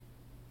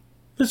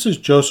This is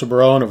Joseph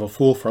Barone of A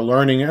Fool for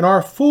Learning, and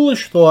our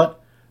foolish thought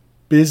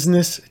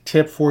business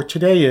tip for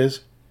today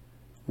is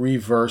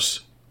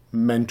reverse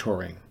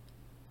mentoring.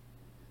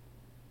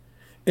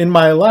 In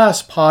my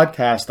last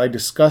podcast, I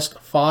discussed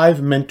 5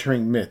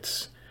 mentoring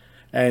myths,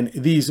 and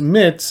these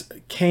myths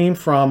came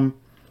from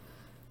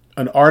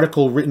an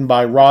article written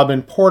by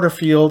Robin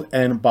Porterfield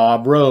and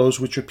Bob Rose,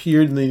 which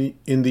appeared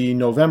in the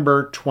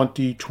November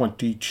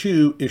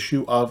 2022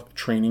 issue of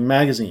Training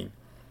Magazine.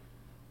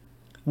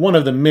 One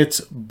of the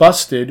myths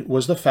busted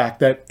was the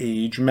fact that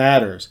age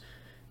matters.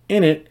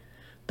 In it,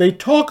 they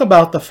talk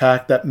about the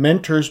fact that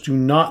mentors do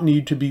not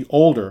need to be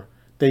older.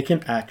 They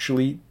can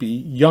actually be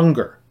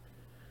younger.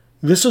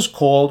 This is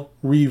called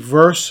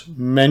reverse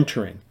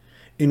mentoring,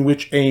 in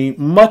which a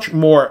much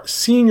more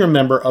senior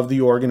member of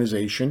the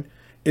organization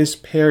is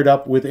paired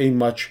up with a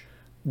much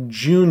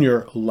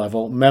junior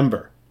level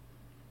member.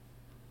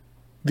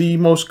 The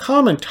most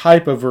common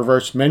type of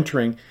reverse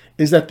mentoring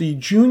is that the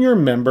junior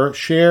member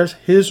shares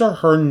his or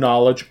her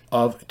knowledge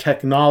of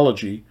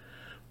technology,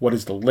 what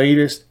is the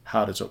latest,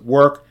 how does it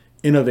work,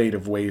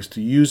 innovative ways to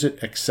use it,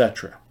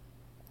 etc.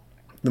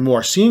 The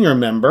more senior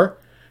member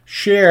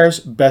shares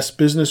best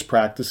business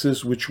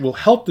practices which will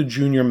help the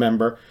junior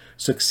member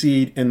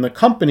succeed in the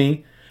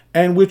company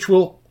and which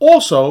will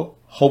also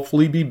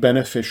hopefully be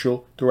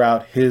beneficial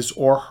throughout his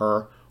or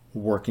her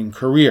working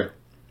career.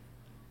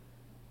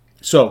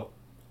 So,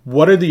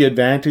 what are the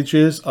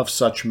advantages of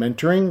such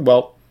mentoring?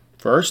 Well,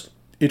 first,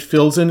 it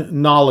fills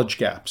in knowledge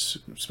gaps,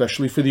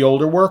 especially for the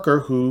older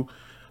worker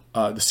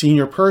the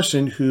senior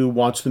person who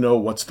wants to know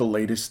what's the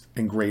latest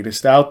and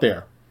greatest out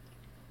there.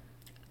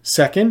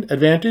 Second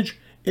advantage,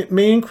 it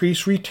may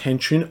increase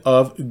retention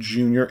of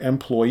junior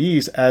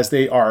employees as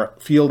they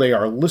feel they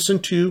are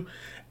listened to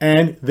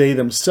and they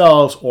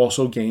themselves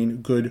also gain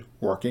good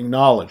working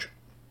knowledge.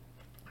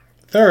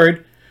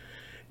 Third,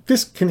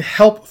 this can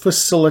help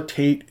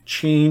facilitate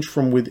change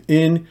from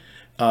within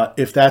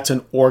if that's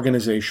an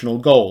organizational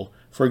goal.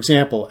 For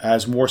example,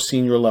 as more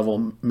senior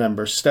level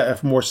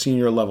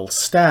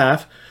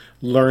staff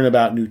learn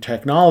about new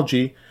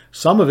technology,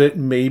 some of it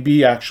may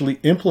be actually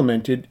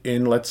implemented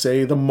in, let's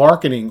say, the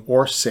marketing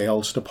or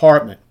sales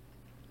department.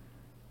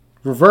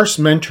 Reverse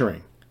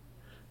mentoring.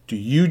 Do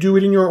you do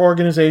it in your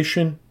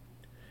organization?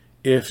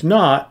 If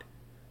not,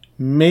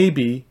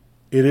 maybe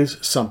it is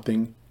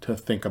something to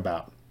think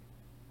about.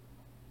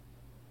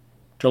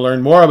 To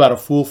learn more about A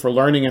Fool for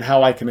Learning and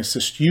how I can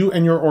assist you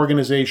and your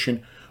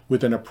organization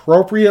with an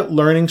appropriate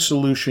learning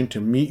solution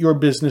to meet your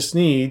business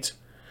needs,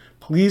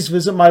 please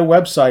visit my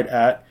website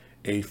at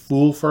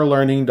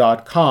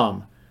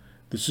afoolforlearning.com.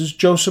 This is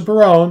Joseph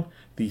Barone,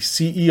 the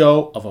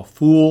CEO of A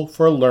Fool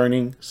for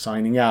Learning,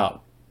 signing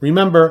out.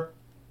 Remember,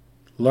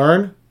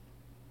 learn,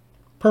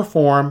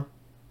 perform,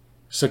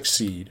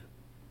 succeed.